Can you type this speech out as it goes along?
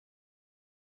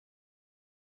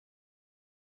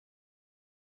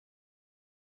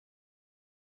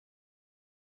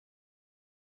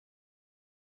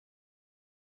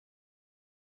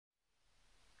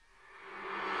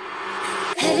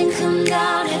come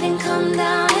down, heaven come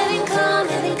down, heaven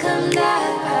come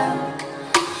down.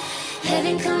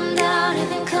 Heaven come down,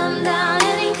 heaven come down,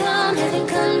 heaven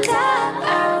come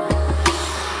down.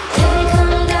 Heaven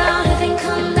come down, heaven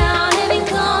come down, heaven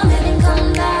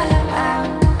come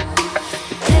down.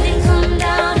 Heaven come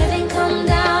down, heaven come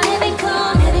down,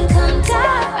 heaven come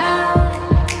down.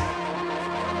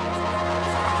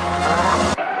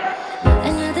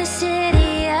 Another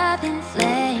city up in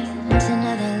flames,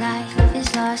 another life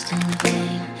is lost in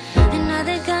vain.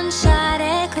 Another gunshot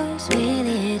echoes, will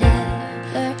it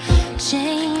ever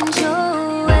change?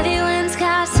 Oh, everyone's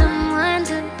got someone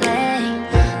to blame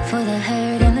for the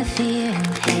hurt and the fear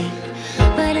and pain.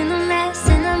 But in the mess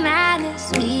and the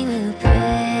madness, we will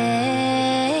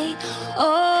pray.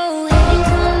 Oh, heaven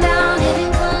come down,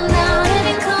 heaven come down,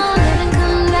 heaven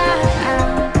come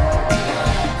down.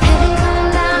 Heaven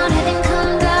come down, heaven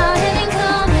come down,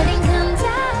 heaven come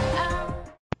down.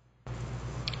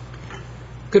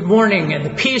 Good morning, and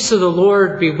the peace of the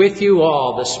Lord be with you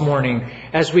all this morning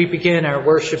as we begin our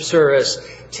worship service.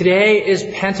 Today is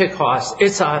Pentecost.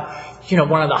 It's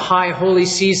one of the high holy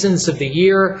seasons of the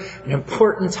year, an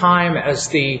important time as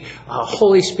the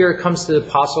Holy Spirit comes to the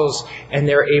apostles and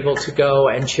they're able to go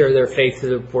and share their faith to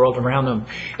the world around them.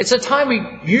 It's a time we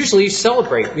usually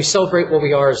celebrate. We celebrate where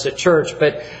we are as a church,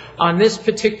 but on this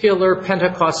particular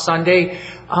Pentecost Sunday,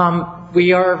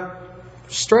 we are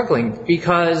struggling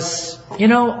because,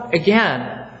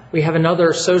 again, we have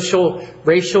another social,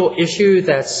 racial issue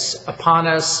that's upon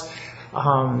us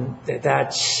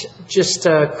that just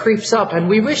creeps up. And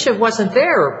we wish it wasn't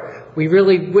there. We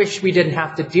really wish we didn't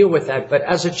have to deal with that. But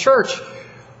as a church,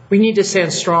 we need to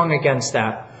stand strong against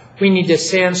that. We need to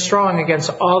stand strong against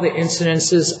all the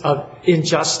incidences of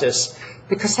injustice,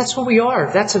 because that's what we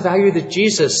are. That's a value that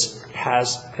Jesus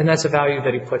has, and that's a value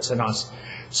that he puts in us.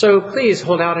 So please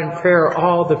hold out in prayer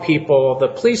all the people, the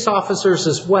police officers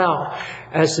as well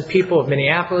as the people of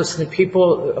Minneapolis and the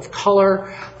people of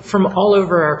color from all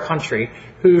over our country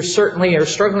who certainly are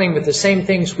struggling with the same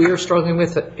things we are struggling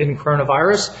with in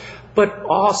coronavirus, but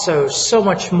also so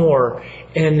much more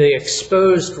in the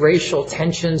exposed racial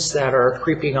tensions that are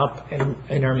creeping up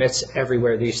in our midst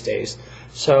everywhere these days.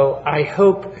 So I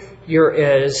hope you're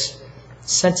as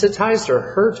sensitized or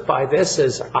hurt by this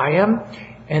as I am,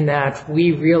 and that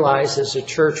we realize as a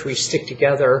church we stick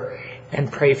together and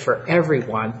pray for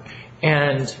everyone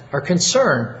and are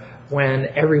concerned when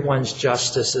everyone's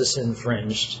justice is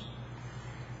infringed.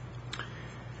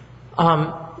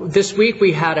 This week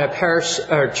we had a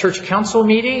church council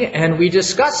meeting and we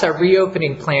discussed our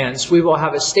reopening plans. We will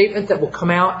have a statement that will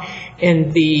come out in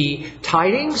the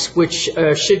tidings, which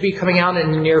should be coming out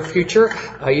in the near future,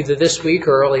 either this week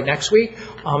or early next week.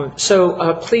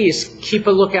 So please keep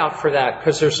a lookout for that,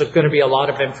 because there's going to be a lot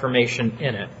of information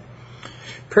in it.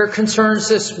 Prayer concerns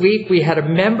this week. We had a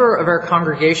member of our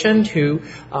congregation who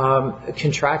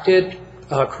contracted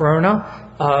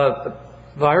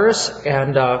coronavirus,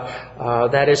 and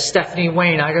that is Stephanie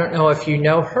Wayne. I don't know if you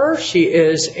know her. She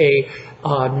is a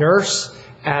nurse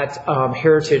at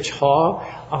Heritage Hall.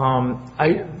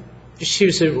 She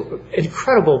was an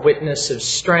incredible witness of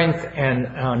strength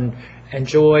and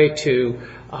joy to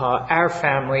our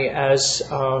family, as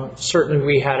certainly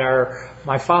we had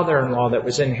my father-in-law that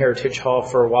was in Heritage Hall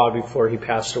for a while before he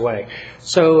passed away.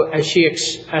 So as she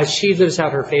lives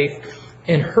out her faith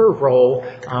in her role,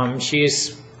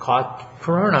 she's caught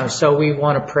corona, so we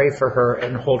want to pray for her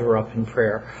and hold her up in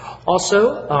prayer.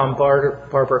 Also,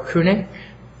 Barbara Cooney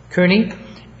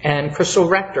and Crystal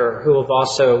Rector, who have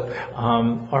also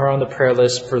are on the prayer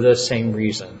list for the same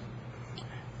reason.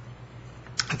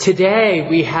 Today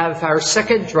we have our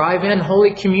second drive-in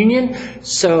Holy Communion,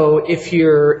 so if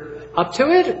you're up to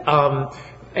it,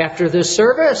 after this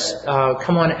service,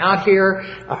 come on out here.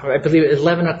 I believe at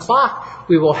 11 o'clock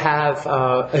we will have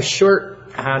a short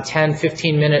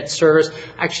 10-15 minute service.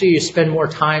 Actually, you spend more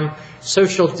time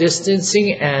social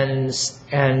distancing and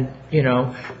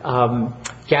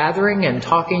gathering and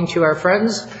talking to our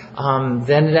friends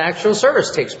than the actual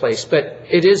service takes place. But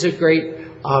it is a great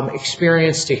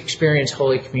experience to experience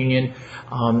Holy Communion,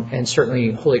 and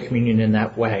certainly Holy Communion in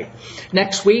that way.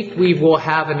 Next week we will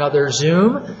have another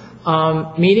Zoom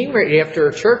meeting right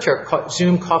after church, our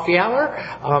Zoom coffee hour.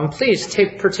 Please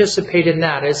participate in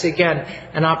that. It's again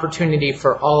an opportunity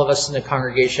for all of us in the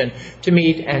congregation to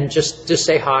meet and just to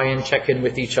say hi and check in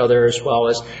with each other, as well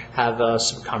as have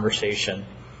some conversation.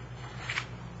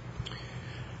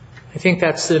 I think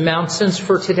that's the announcements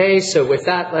for today. So with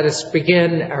that, let us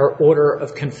begin our order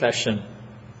of confession.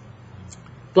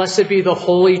 Blessed be the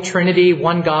Holy Trinity,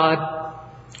 one God,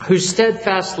 whose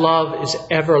steadfast love is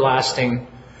everlasting,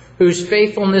 whose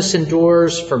faithfulness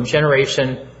endures from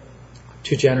generation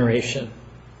to generation.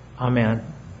 Amen.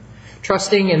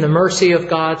 Trusting in the mercy of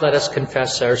God, let us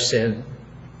confess our sin.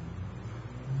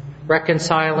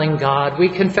 Reconciling God, we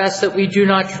confess that we do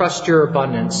not trust your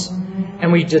abundance,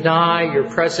 and we deny your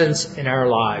presence in our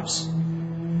lives.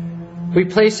 We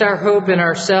place our hope in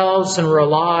ourselves and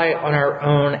rely on our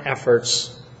own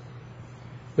efforts.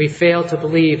 We fail to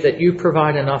believe that you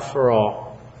provide enough for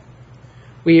all.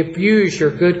 We abuse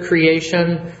your good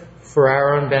creation for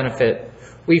our own benefit.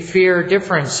 We fear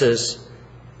differences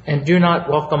and do not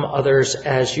welcome others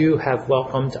as you have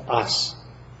welcomed us.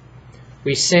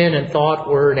 We sin in thought,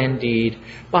 word, and deed.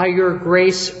 By your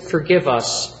grace, forgive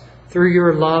us. Through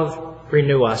your love,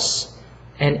 renew us.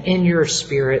 And in your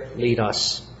Spirit, lead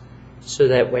us, so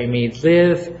that we may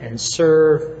live and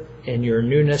serve in your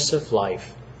newness of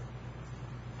life.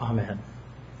 Amen.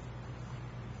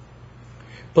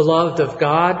 Beloved of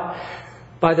God,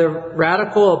 by the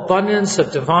radical abundance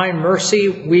of divine mercy,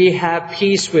 we have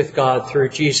peace with God through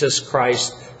Jesus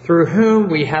Christ, through whom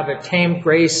we have attained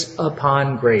grace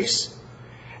upon grace.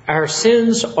 Our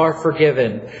sins are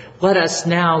forgiven. Let us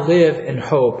now live in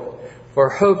hope, for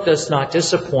hope does not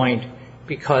disappoint,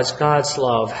 because God's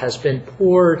love has been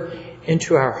poured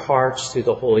into our hearts through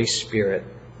the Holy Spirit.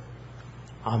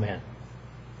 Amen.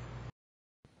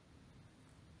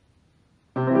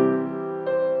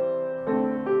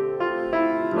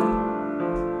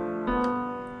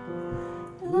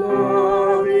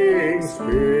 Loving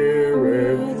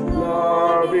Spirit,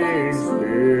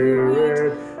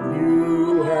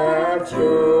 you have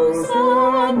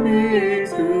chosen me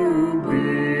to be.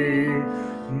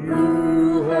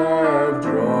 You have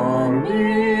drawn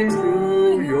me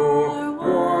to your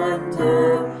wonder.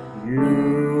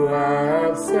 You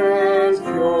have set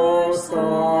your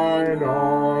sign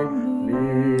on me.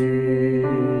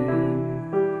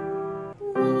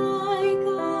 Like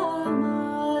a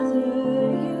mother,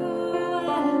 you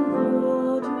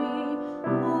enfold me,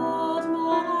 hold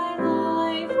my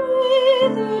life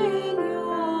within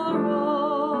your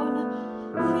own.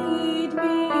 Feed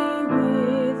me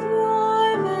with your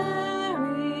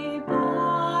very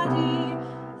body,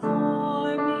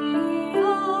 form me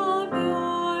of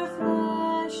your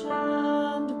flesh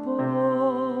and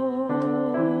bone.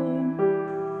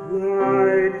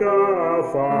 Like a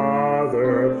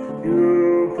father,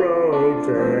 you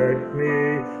protect me,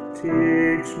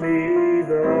 teach me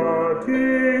the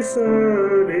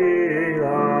discerning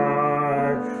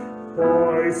eye,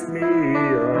 hoist me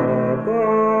up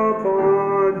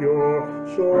upon your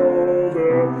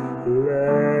shoulder,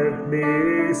 let me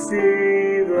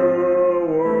see the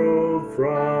world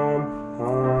from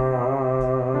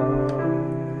high.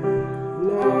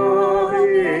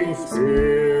 Loving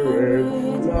Spirit,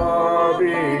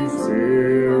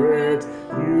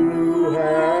 you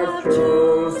have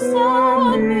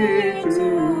chosen me to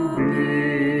be.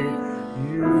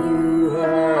 You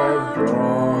have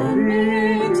drawn me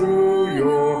to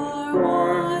your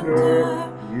wonder.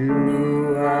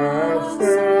 You have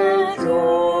set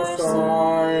your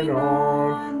sign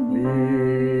on me.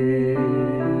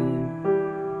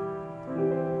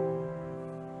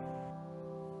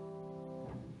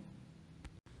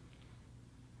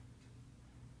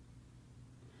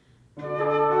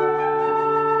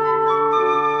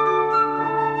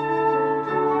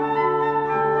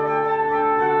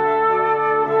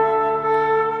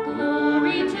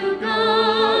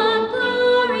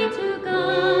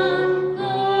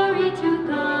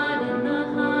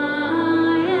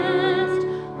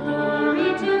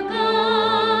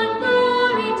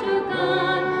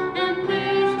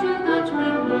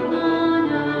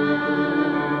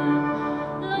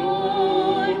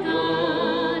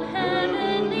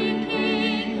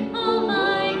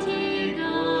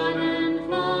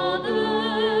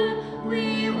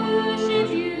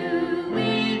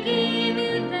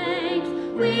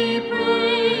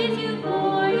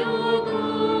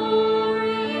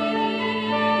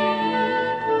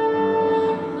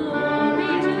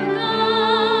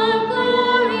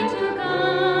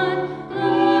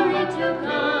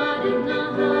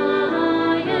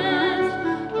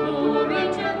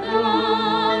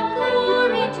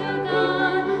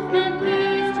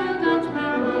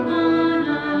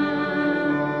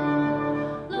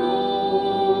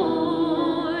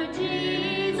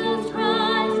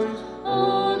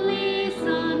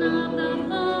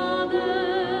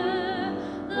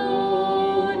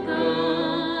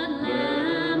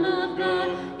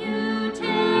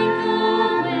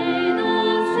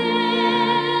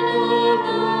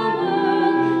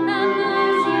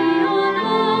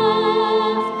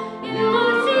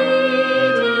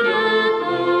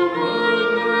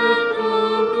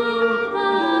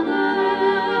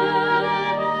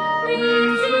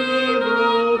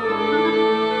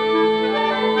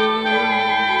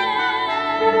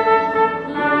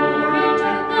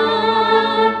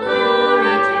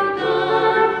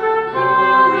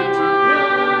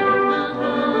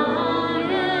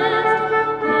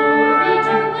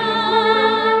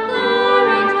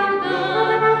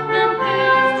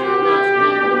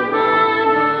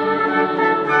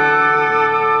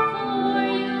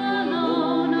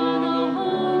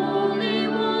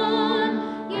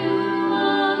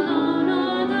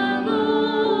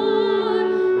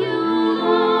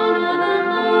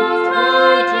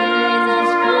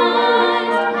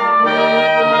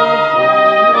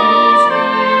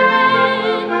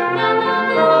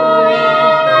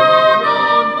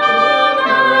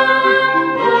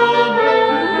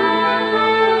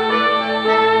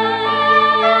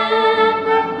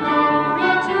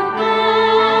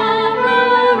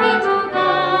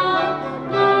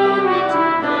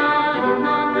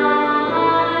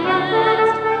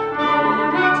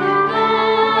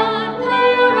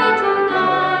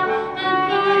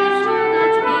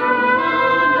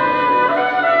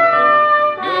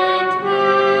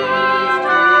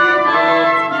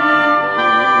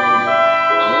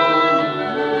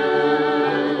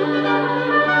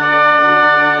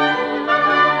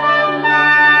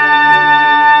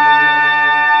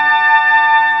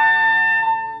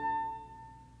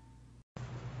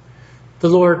 The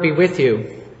Lord be with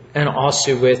you, and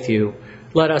also with you.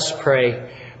 Let us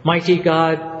pray. Mighty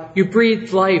God, you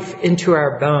breathe life into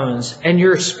our bones, and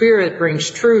your Spirit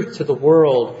brings truth to the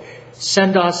world.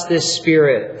 Send us this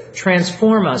Spirit,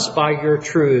 transform us by your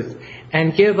truth,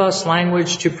 and give us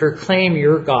language to proclaim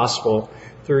your gospel.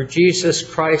 Through Jesus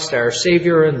Christ, our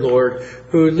Savior and Lord,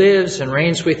 who lives and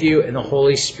reigns with you in the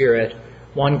Holy Spirit,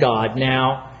 one God,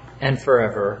 now and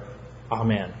forever.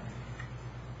 Amen.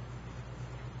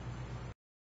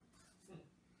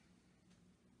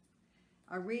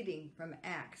 A reading from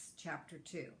Acts chapter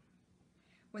 2.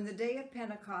 When the day of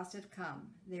Pentecost had come,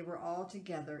 they were all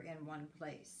together in one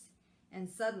place. And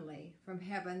suddenly from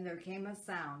heaven there came a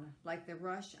sound like the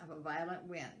rush of a violent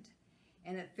wind,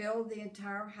 and it filled the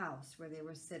entire house where they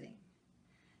were sitting.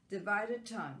 Divided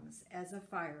tongues as of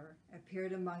fire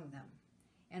appeared among them,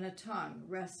 and a tongue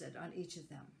rested on each of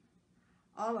them.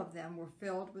 All of them were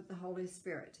filled with the Holy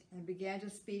Spirit and began to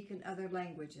speak in other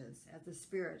languages as the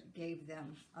Spirit gave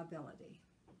them ability.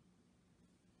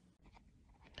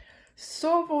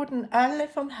 So wurden alle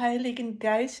vom Heiligen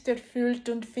Geist erfüllt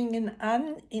und fingen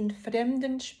an, in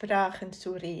fremden Sprachen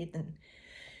zu reden.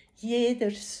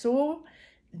 Jeder so,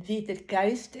 wie der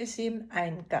Geist es ihm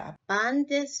eingab.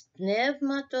 Πάντες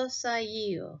πνεύματος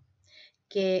Αγίου,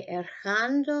 και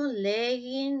ερχάντο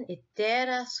λέγειν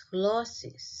ητέρας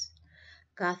γλώσσης,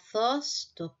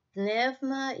 καθώς το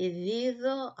πνεύμα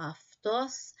ειδίδω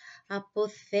αυτός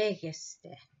αποθέγεστε.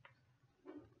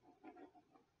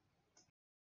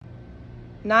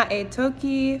 Na e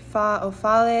toki fa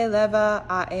ofale leva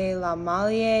a e la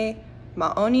malie,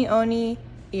 ma oni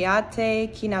iate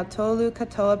kinautolu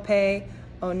katoape,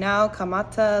 o nau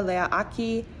kamata lea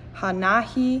aki,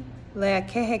 hanahi, lea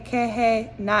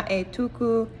kehe na e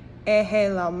tuku,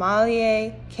 ehe la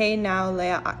malie, ke nau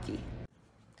lea aki.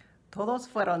 Todos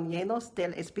fueron llenos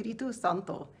del Espíritu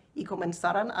Santo y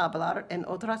comenzaron a hablar en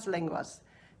otras lenguas,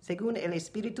 según el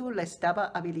Espíritu les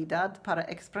daba habilidad para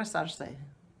expresarse.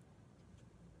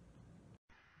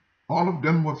 All of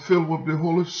them were filled with the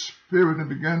Holy Spirit and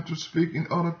began to speak in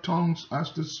other tongues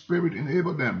as the Spirit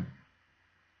enabled them.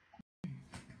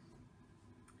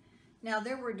 Now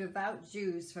there were devout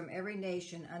Jews from every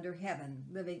nation under heaven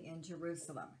living in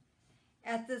Jerusalem.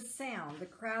 At this sound the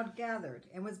crowd gathered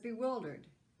and was bewildered,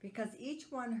 because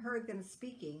each one heard them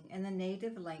speaking in the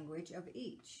native language of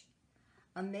each.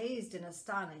 Amazed and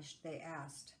astonished, they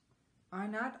asked, "Are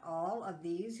not all of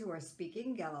these who are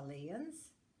speaking Galileans?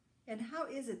 And how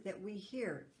is it that we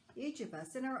hear, each of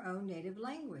us in our own native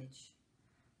language?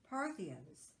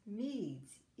 Parthians,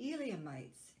 Medes,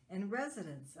 Elamites, and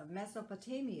residents of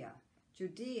Mesopotamia,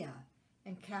 Judea,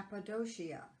 and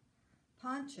Cappadocia,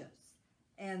 Pontus,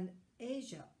 and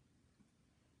Asia,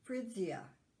 Phrygia,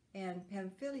 and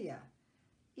Pamphylia,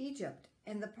 Egypt,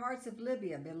 and the parts of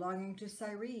Libya belonging to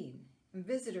Cyrene, and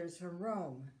visitors from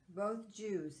Rome, both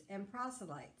Jews and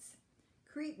proselytes,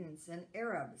 Cretans and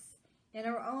Arabs. In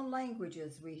our own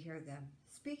languages we hear them,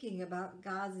 speaking about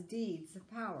God's deeds of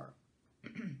power."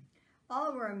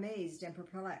 All were amazed and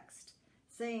perplexed,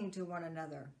 saying to one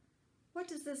another, "What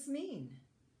does this mean?"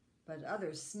 But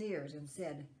others sneered and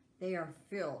said, "They are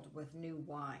filled with new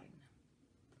wine."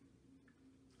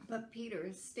 But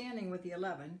Peter, standing with the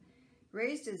 11,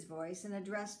 raised his voice and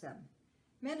addressed them,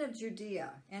 "Men of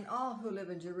Judea, and all who live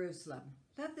in Jerusalem,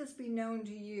 let this be known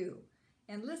to you,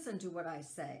 and listen to what I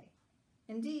say.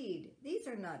 Indeed, these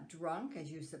are not drunk,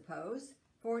 as you suppose,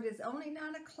 for it is only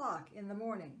 9 o'clock in the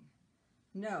morning.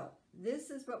 No, this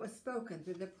is what was spoken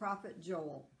through the prophet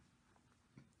Joel.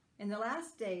 In the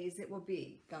last days it will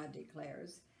be, God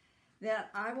declares, that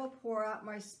I will pour out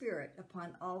my Spirit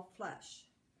upon all flesh,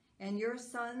 and your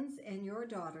sons and your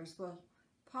daughters will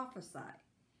prophesy,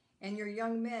 and your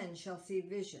young men shall see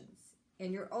visions,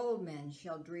 and your old men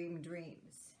shall dream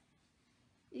dreams.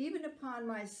 Even upon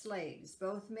my slaves,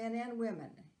 both men and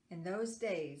women, in those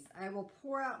days I will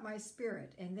pour out my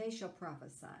Spirit, and they shall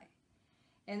prophesy.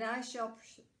 And I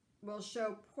will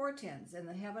show portents in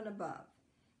the heaven above,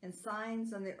 and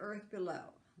signs on the earth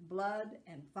below, blood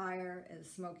and fire and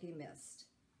smoky mist.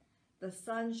 The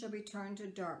sun shall be turned to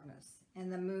darkness, and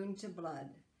the moon to blood,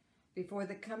 before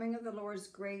the coming of the Lord's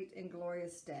great and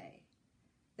glorious day.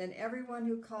 Then everyone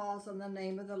who calls on the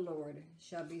name of the Lord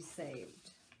shall be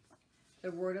saved."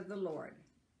 The word of the Lord.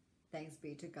 Thanks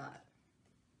be to God.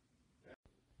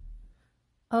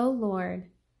 O Lord,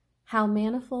 how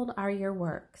manifold are your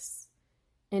works!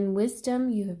 In wisdom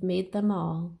you have made them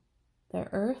all. The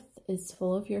earth is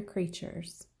full of your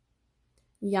creatures.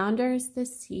 Yonder is the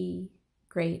sea,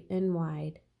 great and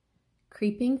wide.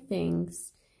 Creeping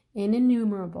things,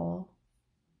 innumerable,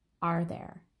 are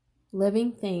there,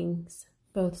 living things,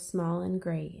 both small and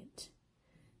great.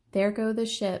 There go the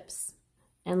ships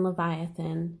and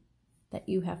Leviathan that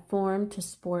you have formed to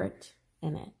sport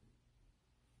in it.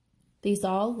 These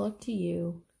all look to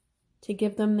you to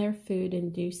give them their food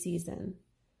in due season.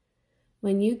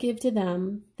 When you give to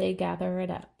them, they gather it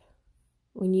up.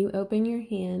 When you open your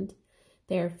hand,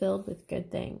 they are filled with good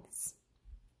things.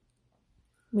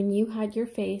 When you hide your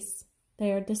face,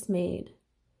 they are dismayed.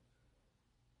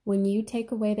 When you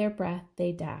take away their breath,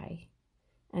 they die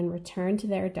and return to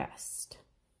their dust.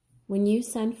 When you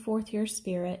send forth your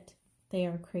spirit, they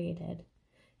are created,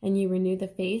 and you renew the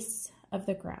face of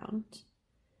the ground.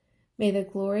 May the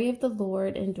glory of the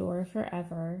Lord endure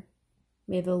forever.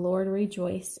 May the Lord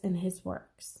rejoice in his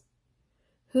works.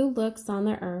 Who looks on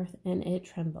the earth and it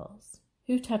trembles?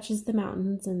 Who touches the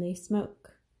mountains and they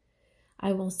smoke?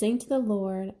 I will sing to the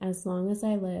Lord as long as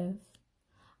I live.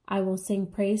 I will sing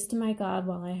praise to my God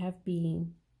while I have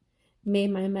being. May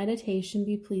my meditation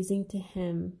be pleasing to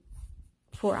him,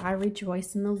 for I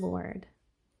rejoice in the Lord.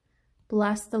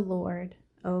 Bless the Lord,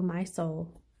 O my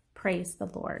soul. Praise the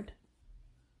Lord.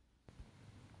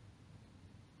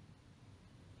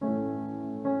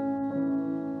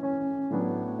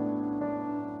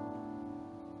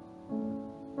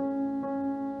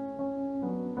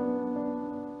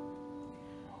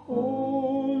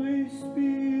 Holy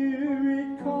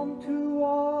Spirit, come to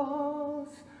us.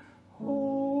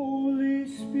 Holy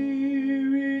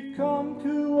Spirit, come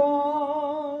to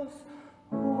us.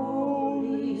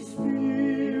 Holy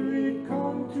Spirit,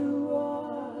 come to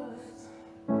us.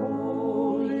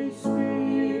 Holy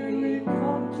Spirit,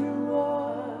 come to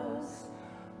us.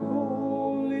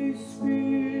 Holy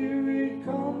Spirit,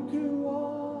 come to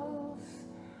us.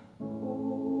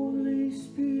 Holy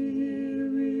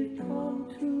Spirit, come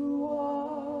to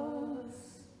us.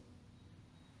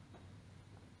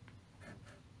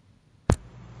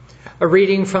 A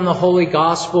reading from the Holy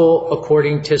Gospel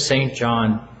according to St.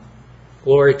 John.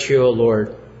 Glory to you, O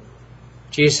Lord.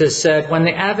 Jesus said, "When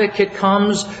the Advocate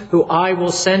comes, who I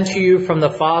will send to you from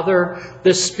the Father,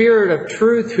 the Spirit of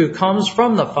truth who comes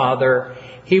from the Father,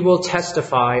 he will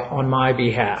testify on my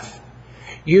behalf.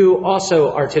 You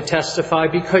also are to testify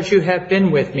because you have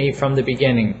been with me from the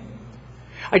beginning.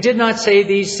 I did not say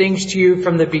these things to you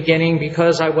from the beginning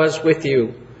because I was with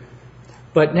you.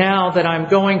 But now that I'm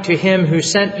going to him who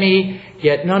sent me,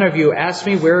 yet none of you ask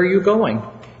me, 'Where are you going?'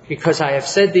 Because I have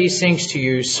said these things to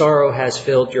you, sorrow has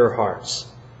filled your hearts.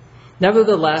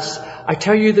 Nevertheless, I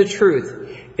tell you the truth.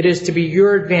 It is to be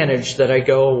your advantage that I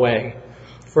go away.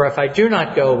 For if I do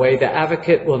not go away, the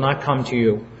Advocate will not come to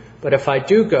you. But if I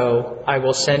do go, I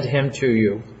will send him to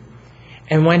you.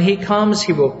 And when he comes,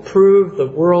 he will prove the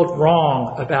world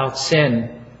wrong about sin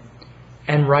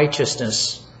and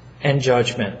righteousness and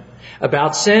judgment.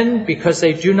 About sin, because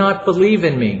they do not believe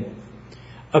in me.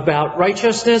 About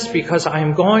righteousness, because I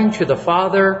am going to the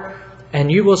Father, and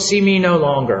you will see me no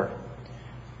longer.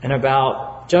 And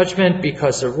about judgment,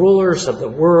 because the rulers of the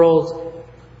world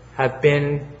have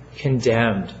been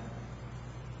condemned.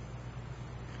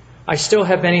 I still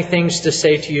have many things to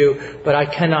say to you, but I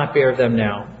cannot bear them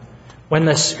now. When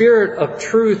the Spirit of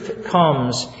truth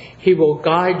comes, he will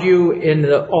guide you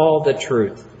into all the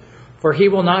truth. For he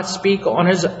will not speak on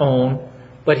his own,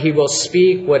 but he will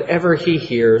speak whatever he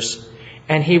hears,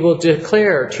 and he will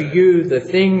declare to you the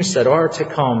things that are to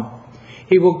come.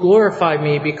 He will glorify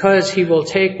me because he will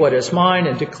take what is mine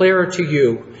and declare it to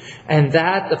you, and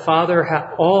that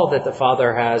all that the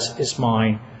Father has is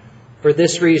mine. For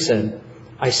this reason,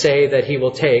 I say that he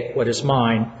will take what is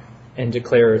mine and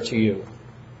declare it to you."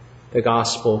 The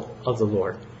Gospel of the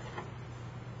Lord.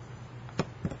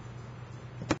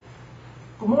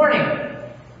 Good morning.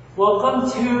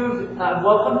 Welcome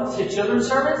to Children's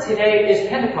Sermon. Today is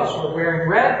Pentecost. We're wearing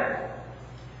red,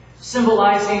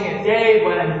 symbolizing a day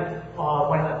when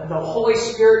the Holy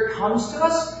Spirit comes to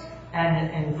us and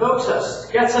invokes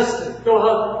us, gets us to go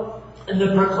out and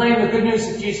to proclaim the good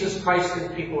news of Jesus Christ to the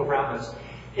people around us.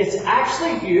 It's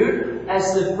actually viewed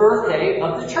as the birthday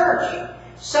of the church.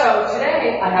 So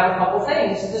today I have a couple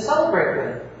things to celebrate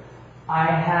with. I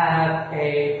have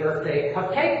a birthday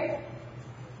cupcake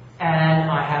and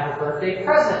I have a birthday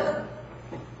present.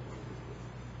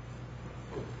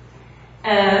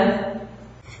 And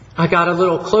I got a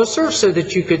little closer so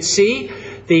that you could see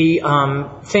the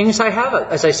things I have.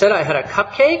 As I said, I had a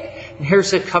cupcake, and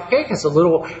here's a cupcake. It's a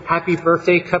little happy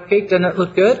birthday cupcake. Doesn't it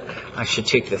look good? I should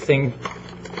take the thing.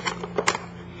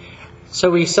 So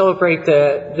we celebrate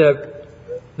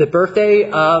the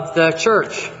birthday of the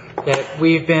church that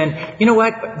we've been. You know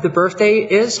what the birthday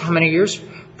is? How many years?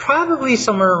 Probably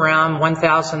somewhere around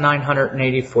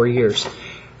 1,984 years.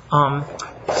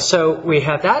 So we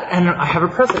have that, and I have a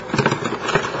present.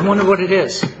 I wonder what it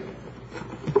is.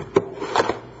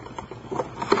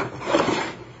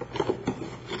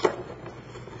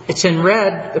 It's in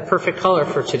red, the perfect color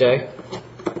for today.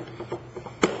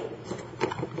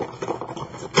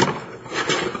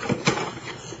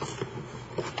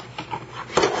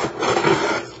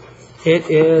 It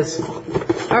is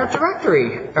our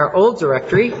directory, our old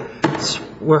directory.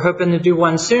 We're hoping to do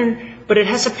one soon, but it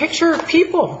has a picture of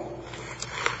people,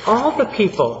 all the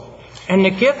people. And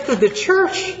the gift of the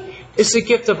church is the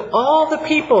gift of all the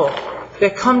people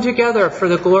that come together for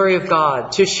the glory of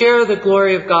God, to share the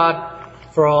glory of God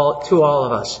to all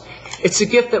of us. It's a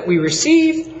gift that we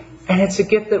receive, and it's a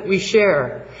gift that we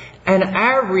share. And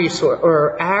our resource,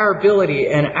 or our ability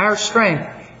and our strength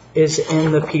is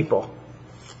in the people.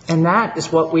 And that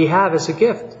is what we have as a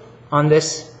gift on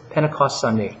this Pentecost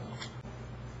Sunday.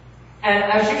 And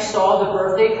as you saw the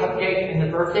birthday cupcake and the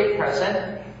birthday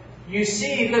present, you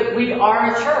see that we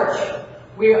are a church.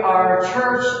 We are a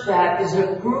church that is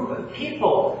a group of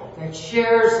people that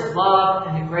shares the love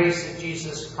and the grace of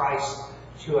Jesus Christ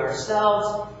to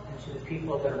ourselves and to the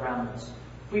people that are around us.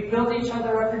 We build each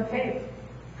other up in faith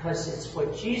because it's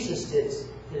what Jesus did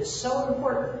that is so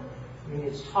important. We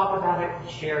need to talk about it and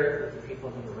share it with the people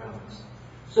that are around us.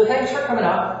 So thanks for coming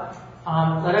up.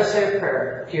 Let us say a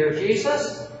prayer. Dear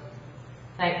Jesus,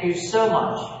 thank you so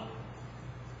much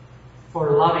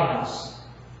for loving us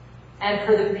and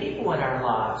for the people in our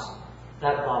lives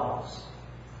that love us.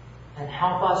 And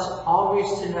help us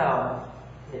always to know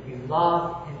that you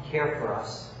love and care for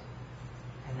us,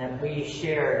 and that we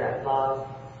share that love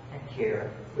and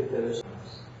care with those around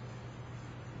us.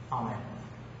 Amen.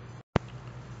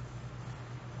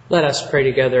 Let us pray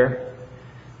together.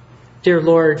 Dear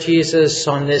Lord Jesus,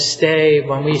 on this day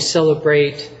when we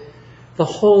celebrate the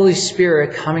Holy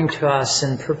Spirit coming to us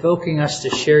and provoking us to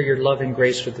share your love and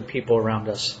grace with the people around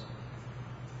us,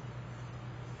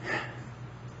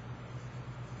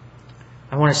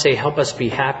 I want to say help us be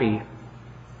happy,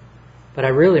 but I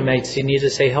really might need to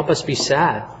say help us be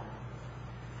sad.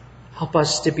 Help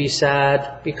us to be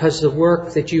sad because the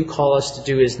work that you call us to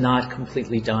do is not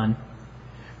completely done.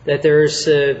 That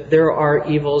there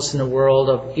are evils in the world,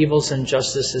 of evils and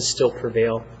injustices still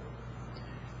prevail.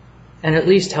 And at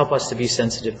least help us to be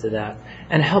sensitive to that.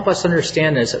 And help us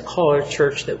understand as a call of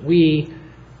church that we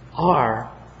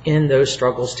are in those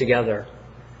struggles together.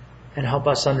 And help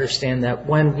us understand that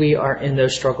when we are in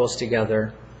those struggles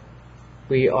together,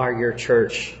 we are your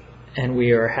church and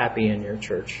we are happy in your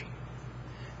church.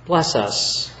 Bless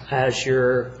us as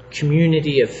your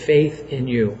community of faith in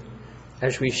you,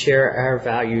 as we share our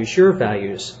values, your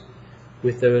values,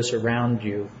 with those around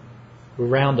you,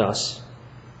 around us,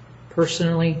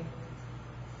 personally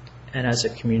and as a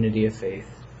community of faith,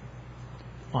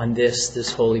 on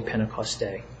this holy Pentecost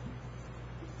day.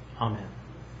 Amen.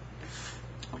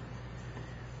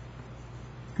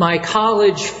 My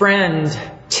college friend,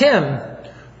 Tim,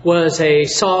 was a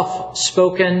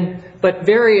soft-spoken but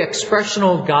very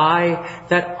expressional guy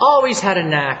that always had a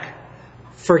knack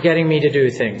for getting me to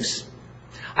do things.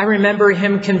 I remember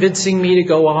him convincing me to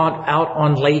go out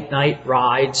on late-night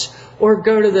rides or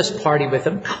go to this party with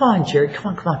him. Come on, Jared,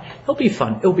 come on. It'll be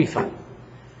fun.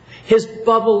 His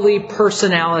bubbly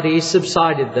personality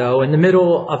subsided, though, in the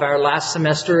middle of our last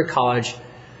semester at college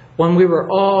when we were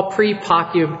all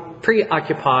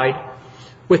preoccupied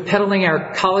with peddling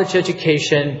our college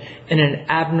education in an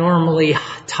abnormally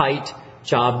tight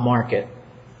job market.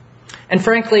 And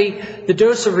frankly, the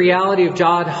dose of reality of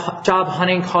job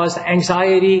hunting caused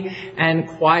anxiety and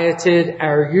quieted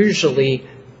our usually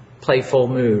playful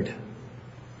mood.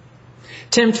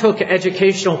 Tim took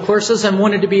educational courses and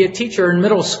wanted to be a teacher in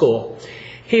middle school.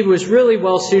 He was really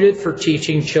well suited for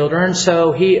teaching children,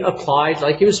 so he applied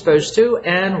like he was supposed to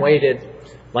and waited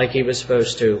like he was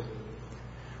supposed to.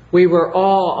 We were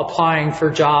all applying for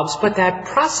jobs, but that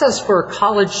process for a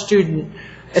college student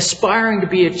aspiring to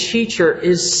be a teacher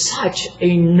is such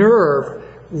a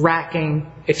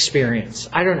nerve-wracking experience.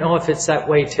 I don't know if it's that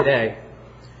way today.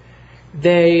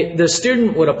 The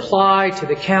student would apply to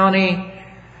the county,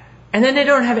 and then they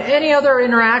don't have any other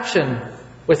interaction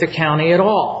with the county at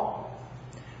all.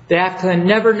 The applicant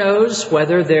never knows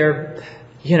whether they're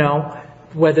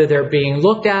being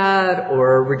looked at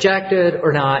or rejected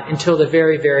or not until the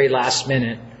very, very last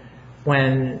minute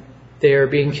when they're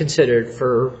being considered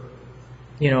for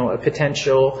a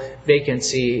potential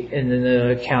vacancy in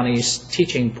the county's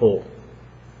teaching pool.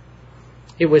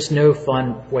 It was no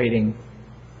fun waiting.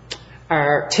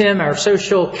 Tim, our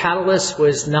social catalyst,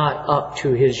 was not up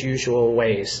to his usual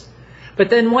ways. But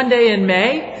then one day in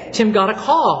May, Tim got a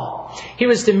call. He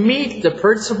was to meet the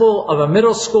principal of a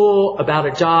middle school about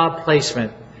a job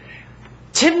placement.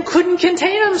 Tim couldn't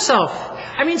contain himself.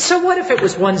 I mean, so what if it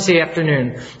was Wednesday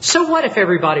afternoon? So what if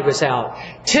everybody was out?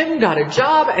 Tim got a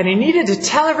job and he needed to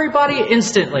tell everybody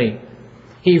instantly.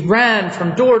 He ran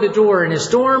from door to door in his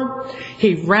dorm.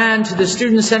 He ran to the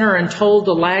student center and told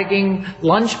the lagging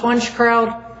lunch bunch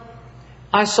crowd.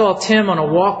 I saw Tim on a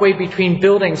walkway between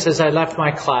buildings as I left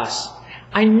my class.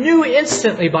 I knew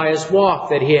instantly by his walk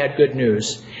that he had good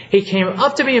news. He came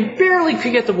up to me and barely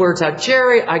could get the words out.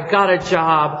 Jerry, I got a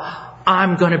job.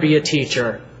 I'm going to be a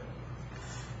teacher.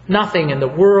 Nothing in the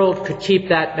world could keep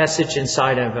that message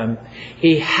inside of him.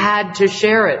 He had to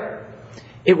share it.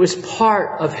 It was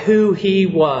part of who he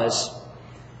was.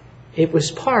 It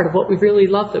was part of what we really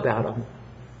loved about him.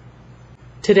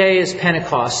 Today is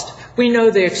Pentecost. We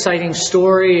know the exciting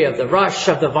story of the rush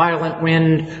of the violent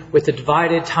wind with the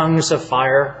divided tongues of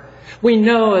fire. We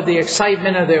know of the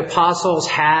excitement of the apostles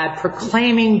had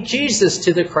proclaiming Jesus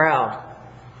to the crowd.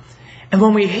 And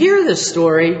when we hear this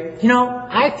story,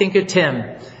 I think of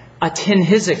Tim,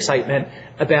 his excitement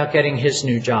about getting his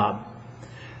new job.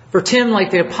 For Tim,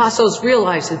 like the apostles,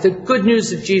 realized that the good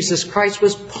news of Jesus Christ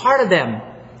was part of them.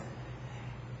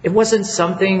 It wasn't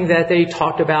something that they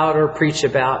talked about or preached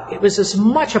about. It was as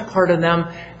much a part of them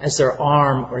as their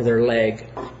arm or their leg.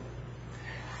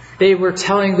 They were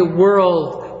telling the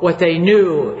world what they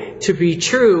knew to be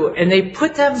true, and they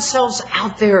put themselves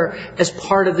out there as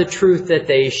part of the truth that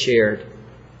they shared.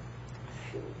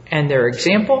 And their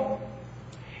example,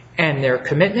 and their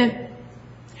commitment,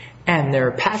 and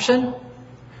their passion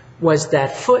was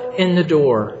that foot in the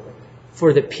door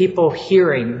for the people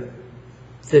hearing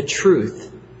the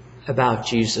truth about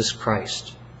Jesus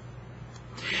Christ.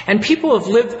 And people have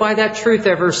lived by that truth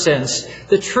ever since.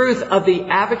 The truth of the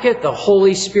advocate, the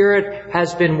Holy Spirit,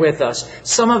 has been with us.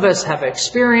 Some of us have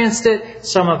experienced it.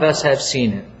 Some of us have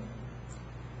seen it.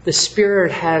 The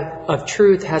Spirit of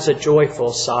truth has a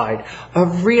joyful side of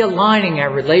realigning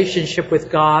our relationship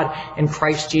with God and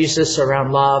Christ Jesus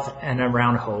around love and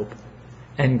around hope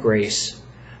and grace.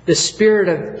 The Spirit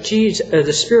of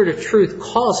truth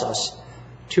calls us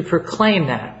to proclaim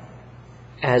that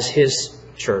as His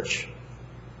church.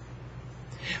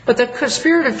 But the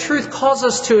Spirit of truth calls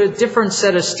us to a different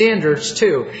set of standards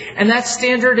too. And that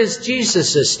standard is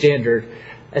Jesus' standard.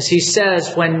 As He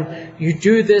says, when you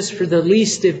do this for the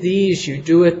least of these, you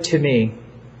do it to me.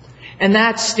 And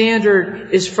that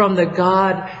standard is from the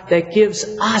God that gives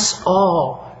us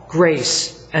all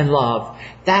grace and love.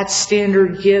 That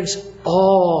standard gives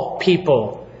all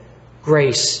people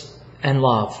grace and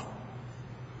love.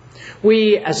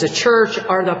 We as a church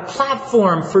are the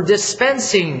platform for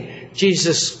dispensing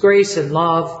Jesus' grace and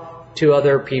love to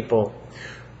other people.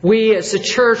 We as a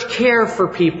church care for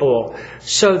people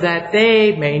so that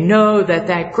they may know that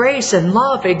that grace and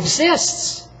love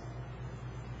exists.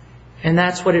 And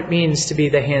that's what it means to be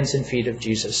the hands and feet of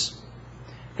Jesus.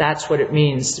 That's what it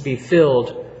means to be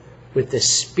filled with the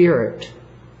Spirit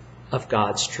of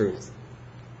God's truth.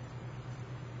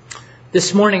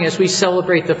 This morning, as we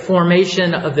celebrate the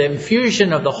formation of the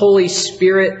infusion of the Holy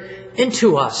Spirit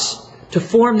into us to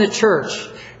form the church,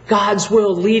 God's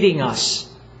will leading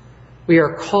us, we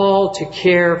are called to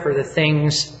care for the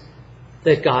things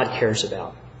that God cares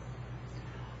about.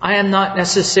 I am not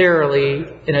necessarily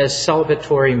in a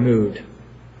celebratory mood.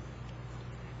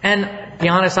 And to be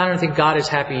honest, I don't think God is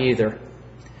happy either.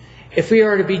 If we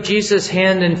are to be Jesus'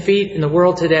 hand and feet in the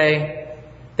world today,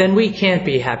 then we can't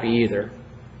be happy either.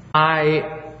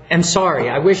 I am sorry.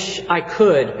 I wish I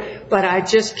could, but I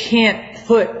just can't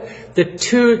put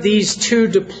these two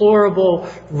deplorable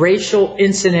racial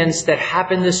incidents that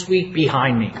happened this week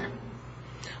behind me.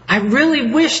 I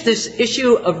really wish this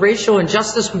issue of racial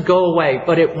injustice would go away,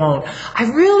 but it won't. I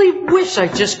really wish I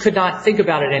just could not think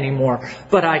about it anymore,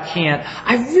 but I can't.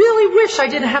 I really wish I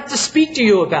didn't have to speak to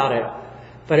you about it.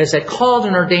 But as a called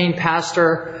and ordained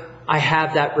pastor, I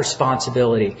have that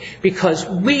responsibility because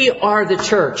we are the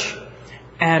church,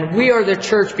 and we are the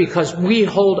church because we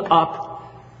hold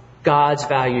up God's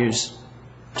values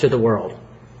to the world.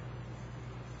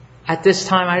 At this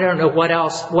time, I don't know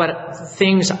what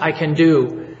things I can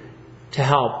do to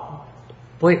help.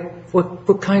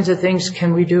 What kinds of things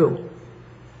can we do?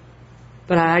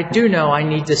 But I do know I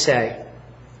need to say,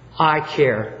 I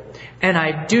care. And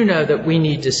I do know that we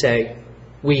need to say,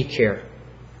 we care.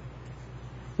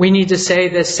 We need to say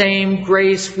the same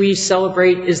grace we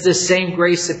celebrate is the same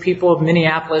grace that people of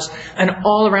Minneapolis and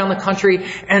all around the country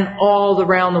and all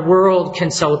around the world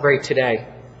can celebrate today.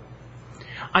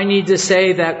 I need to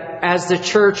say that as the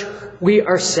church, we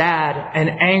are sad and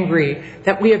angry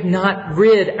that we have not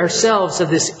rid ourselves of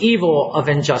this evil of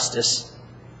injustice.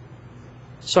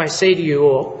 So I say to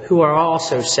you who are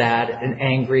also sad and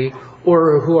angry,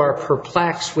 or who are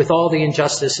perplexed with all the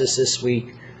injustices this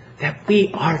week, that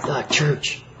we are the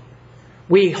church.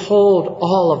 We hold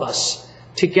all of us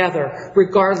together,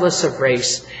 regardless of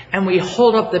race, and we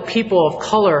hold up the people of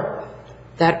color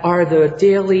that are the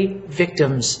daily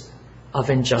victims of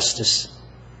injustice.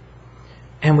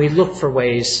 And we look for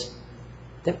ways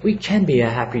that we can be a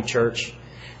happy church,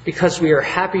 because we are a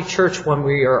happy church when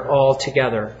we are all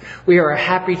together. We are a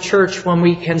happy church when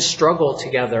we can struggle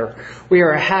together. We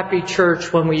are a happy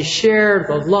church when we share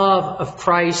the love of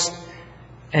Christ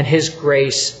and His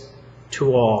grace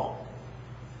to all.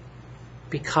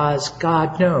 Because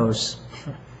God knows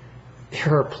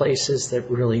there are places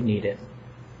that really need it.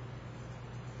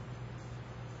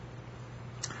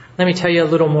 Let me tell you a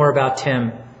little more about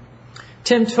Tim.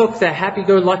 Tim took the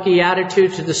happy-go-lucky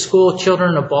attitude to the school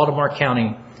children of Baltimore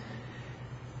County.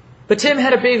 But Tim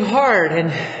had a big heart,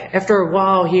 and after a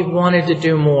while he wanted to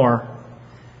do more.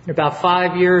 And about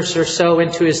 5 years or so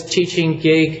into his teaching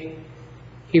gig,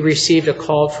 he received a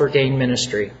call for ordained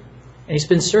ministry. And he's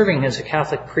been serving as a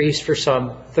Catholic priest for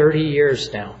some 30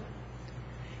 years now.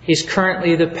 He's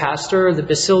currently the pastor of the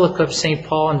Basilica of St.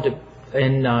 Paul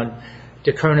in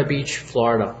Daytona Beach,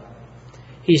 Florida.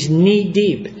 He's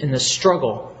knee-deep in the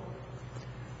struggle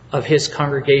of his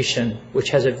congregation, which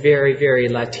has a very, very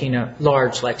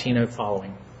large Latino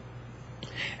following.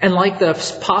 And like the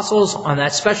apostles on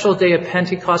that special day of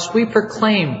Pentecost, we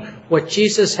proclaim what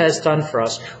Jesus has done for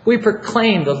us. We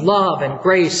proclaim the love and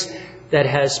grace that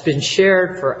has been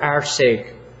shared for our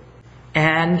sake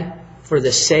and for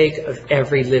the sake of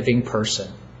every living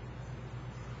person.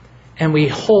 And we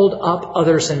hold up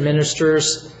others in ministry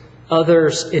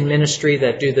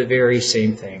that do the very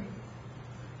same thing.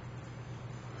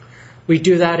 We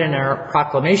do that in our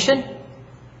proclamation,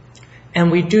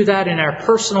 and we do that in our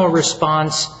personal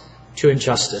response to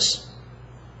injustice.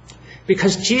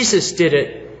 Because Jesus did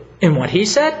it in what He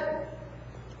said,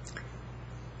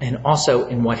 and also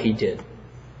in what He did.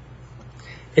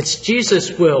 It's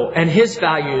Jesus' will and His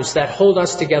values that hold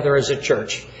us together as a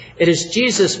church. It is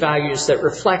Jesus' values that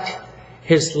reflect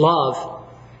His love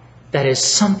that is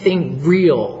something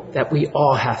real that we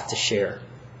all have to share.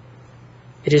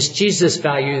 It is Jesus'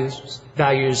 values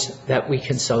that we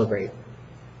can celebrate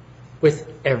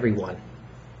with everyone.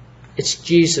 It's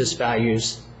Jesus'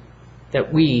 values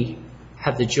that we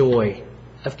have the joy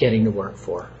of getting to work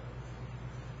for.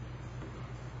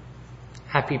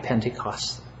 Happy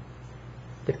Pentecost.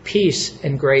 The peace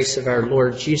and grace of our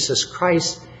Lord Jesus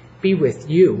Christ be with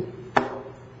you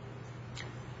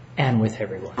and with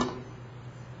everyone.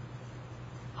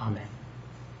 Amen.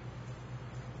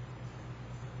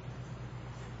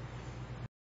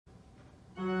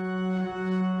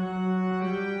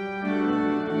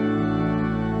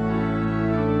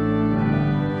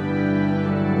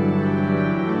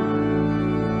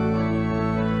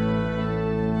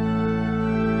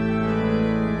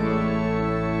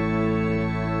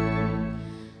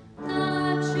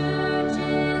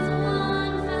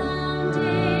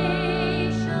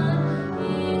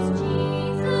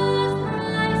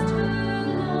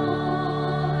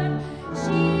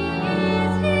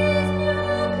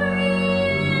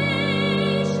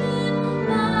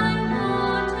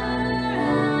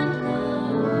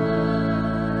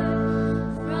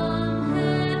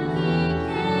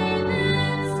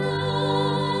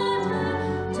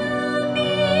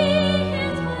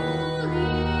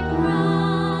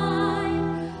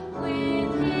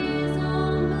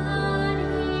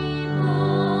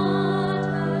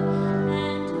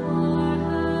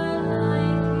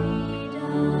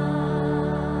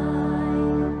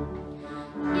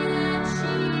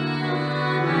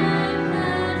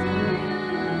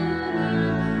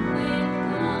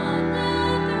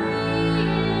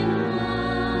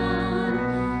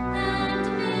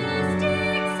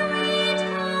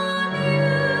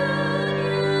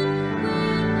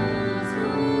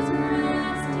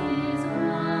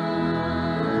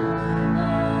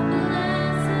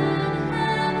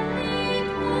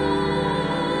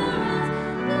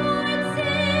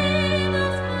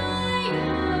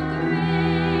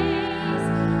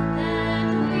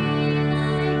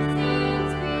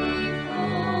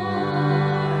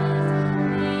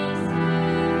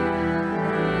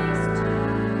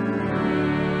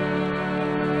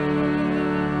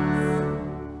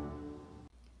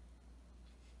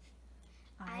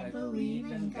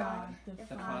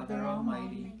 the Father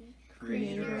Almighty,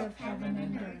 creator of heaven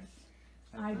and earth.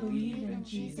 I believe in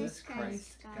Jesus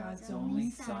Christ, God's only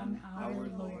Son, our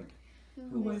Lord,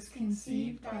 who was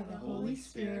conceived by the Holy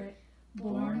Spirit,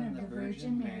 born of the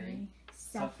Virgin Mary,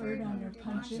 suffered under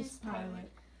Pontius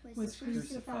Pilate, was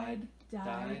crucified,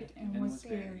 died, and was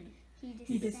buried.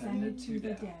 He descended to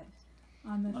the dead.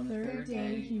 On the third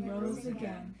day he rose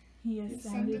again. He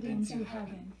ascended into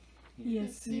heaven. He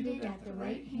is seated at the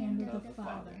right hand of the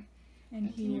Father, and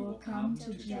he will come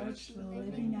to judge the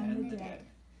living and the dead.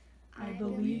 I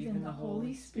believe in the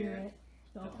Holy Spirit,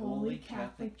 the Holy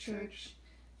Catholic Church,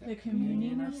 the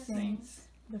communion of saints,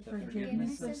 the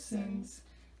forgiveness of sins,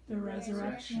 the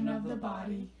resurrection of the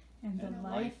body, and the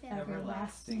life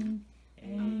everlasting.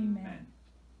 Amen.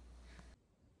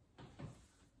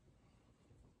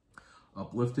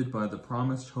 Uplifted by the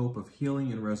promised hope of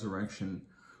healing and resurrection,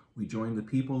 we join the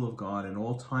people of God in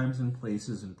all times and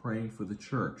places in praying for the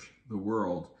Church, the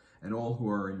world, and all who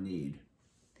are in need.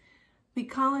 We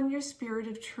call on your Spirit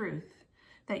of truth,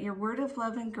 that your word of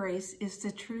love and grace is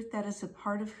the truth that is a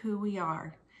part of who we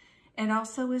are, and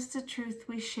also is the truth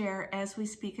we share as we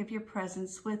speak of your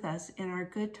presence with us in our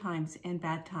good times and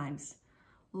bad times.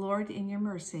 Lord, in your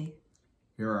mercy,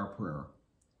 hear our prayer.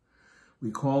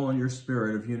 We call on your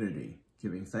spirit of unity,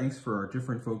 giving thanks for our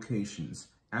different vocations.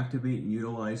 Activate and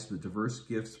utilize the diverse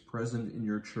gifts present in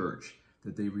your church,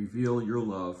 that they reveal your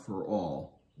love for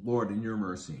all. Lord, in your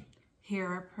mercy, hear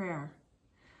our prayer.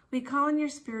 We call on your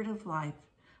spirit of life,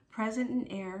 present in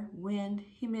air, wind,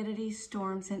 humidity,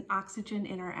 storms, and oxygen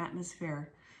in our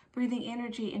atmosphere, breathing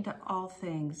energy into all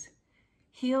things.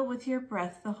 Heal with your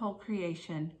breath the whole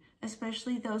creation,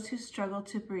 especially those who struggle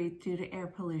to breathe due to air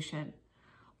pollution.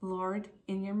 Lord,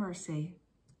 in your mercy,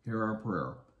 hear our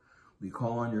prayer. We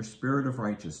call on your spirit of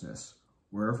righteousness.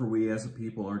 Wherever we as a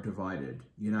people are divided,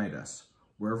 unite us.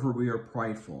 Wherever we are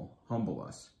prideful, humble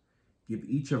us. Give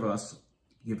each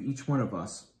one of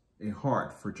us a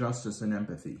heart for justice and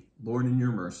empathy. Lord, in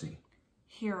your mercy,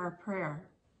 hear our prayer.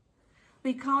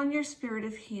 We call on your spirit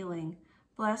of healing.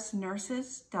 Bless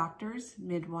nurses, doctors,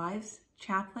 midwives,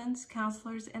 chaplains,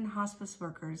 counselors, and hospice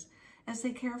workers as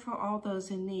they care for all those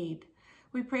in need.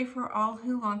 We pray for all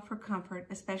who long for comfort,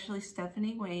 especially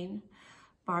Stephanie Wayne,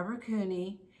 Barbara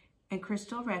Cooney, and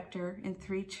Crystal Rector, and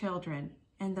 3 children,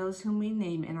 and those whom we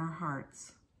name in our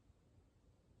hearts.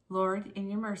 Lord, in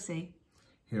your mercy,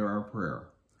 hear our prayer.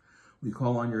 We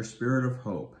call on your spirit of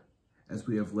hope. As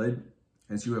you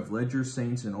have led your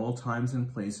saints in all times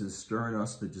and places, stir in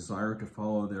us the desire to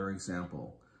follow their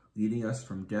example, leading us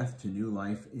from death to new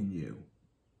life in you.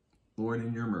 Lord,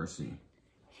 in your mercy,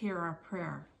 hear our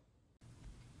prayer.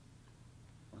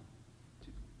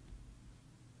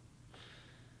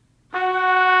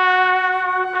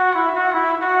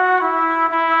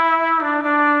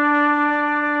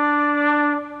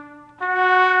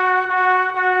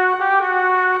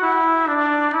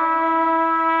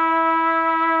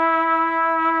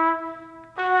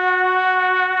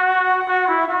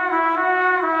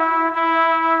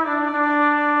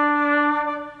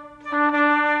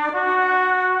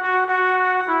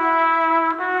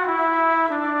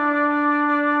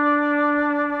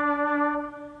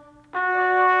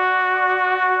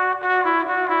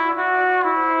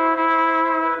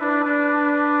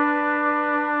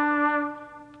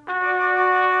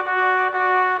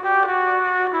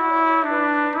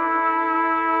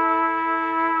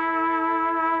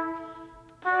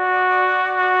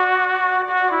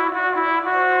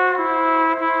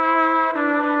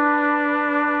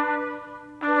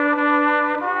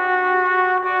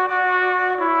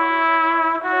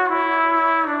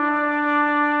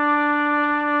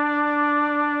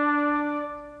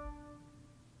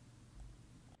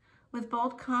 With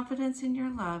bold confidence in your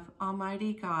love,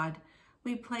 Almighty God,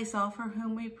 we place all for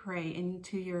whom we pray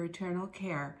into your eternal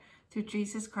care. Through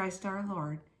Jesus Christ our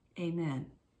Lord. Amen.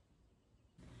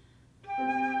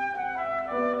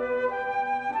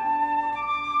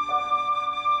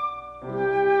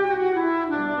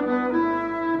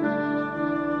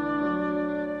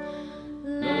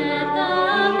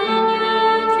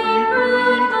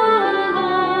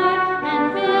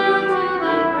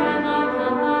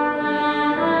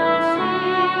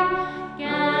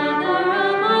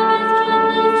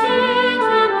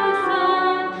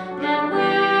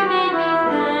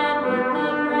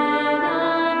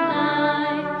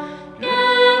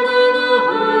 Gather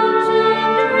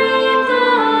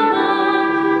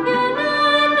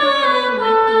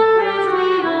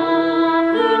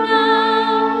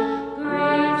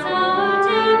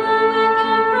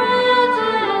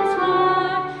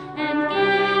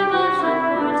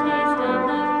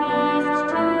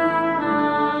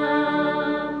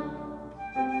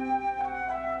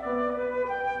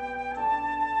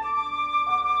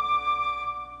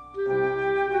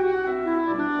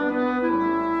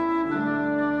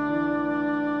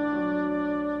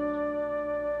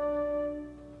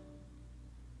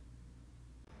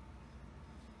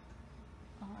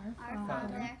Our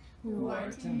Father, who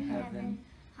art in heaven,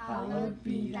 hallowed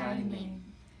be thy name.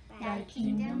 Thy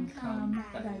kingdom come,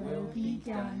 thy will be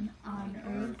done, on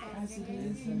earth as it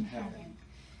is in heaven.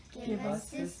 Give us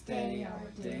this day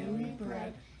our daily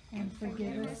bread, and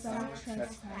forgive us our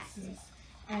trespasses,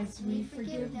 as we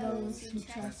forgive those who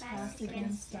trespass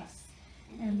against us.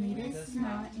 And lead us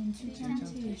not into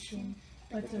temptation,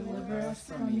 but deliver us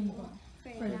from evil.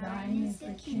 For thine is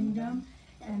the kingdom,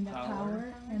 and the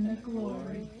power, and the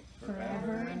glory,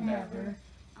 forever and ever.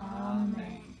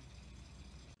 Amen.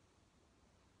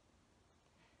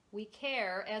 We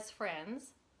care as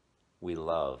friends. We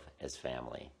love as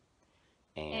family.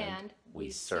 And we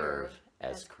serve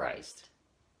as Christ.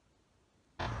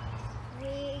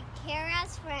 We care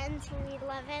as friends, we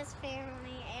love as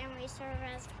family, and we serve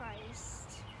as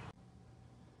Christ.